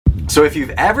So if you've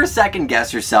ever second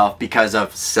guessed yourself because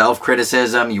of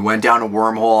self-criticism, you went down a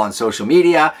wormhole on social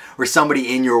media, or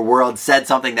somebody in your world said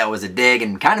something that was a dig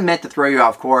and kind of meant to throw you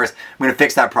off course, I'm going to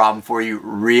fix that problem for you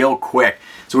real quick.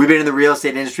 So we've been in the real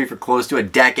estate industry for close to a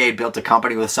decade, built a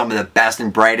company with some of the best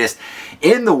and brightest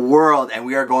in the world, and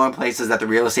we are going places that the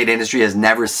real estate industry has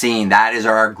never seen. That is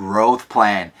our growth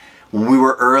plan. When we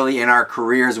were early in our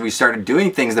careers, we started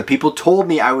doing things that people told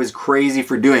me I was crazy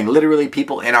for doing. Literally,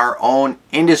 people in our own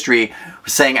industry were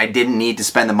saying I didn't need to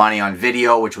spend the money on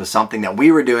video, which was something that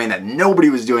we were doing that nobody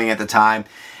was doing at the time.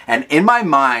 And in my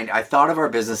mind, I thought of our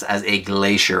business as a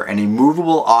glacier, an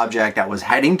immovable object that was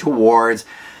heading towards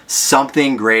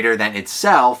something greater than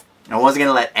itself. I wasn't going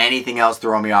to let anything else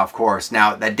throw me off course.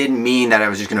 Now, that didn't mean that I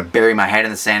was just going to bury my head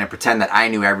in the sand and pretend that I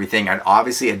knew everything. I'd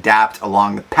obviously adapt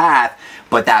along the path,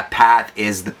 but that path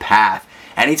is the path.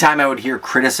 Anytime I would hear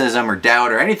criticism or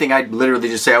doubt or anything, I'd literally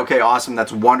just say, okay, awesome,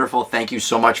 that's wonderful. Thank you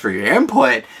so much for your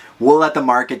input. We'll let the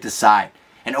market decide.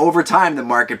 And over time, the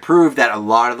market proved that a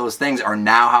lot of those things are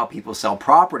now how people sell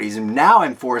properties. And now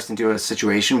I'm forced into a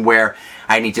situation where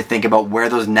I need to think about where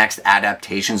those next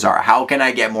adaptations are. How can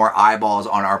I get more eyeballs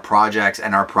on our projects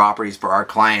and our properties for our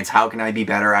clients? How can I be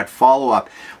better at follow-up?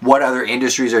 What other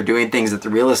industries are doing things that the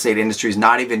real estate industry is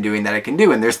not even doing that I can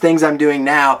do? And there's things I'm doing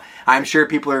now I'm sure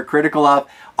people are critical of.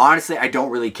 Honestly, I don't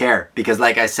really care because,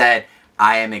 like I said,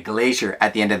 I am a glacier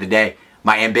at the end of the day.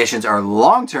 My ambitions are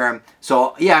long-term,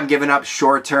 so yeah, I'm giving up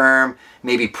short-term,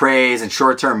 maybe praise and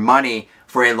short-term money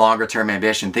for a longer-term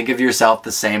ambition. Think of yourself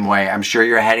the same way. I'm sure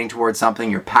you're heading towards something,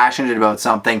 you're passionate about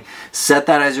something, set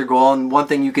that as your goal, and one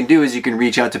thing you can do is you can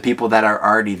reach out to people that are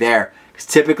already there. Because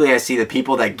typically I see the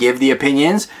people that give the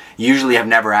opinions usually have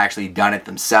never actually done it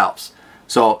themselves.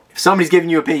 So if somebody's giving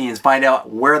you opinions, find out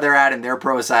where they're at in their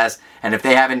process, and if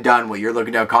they haven't done what you're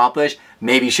looking to accomplish,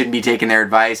 maybe you shouldn't be taking their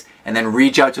advice, and then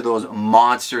reach out to those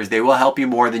monsters. They will help you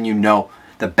more than you know.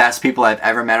 The best people I've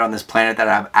ever met on this planet that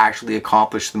have actually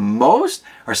accomplished the most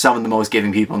are some of the most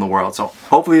giving people in the world. So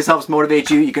hopefully this helps motivate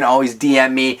you. You can always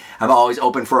DM me. I'm always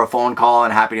open for a phone call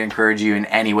and happy to encourage you in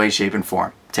any way, shape, and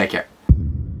form. Take care.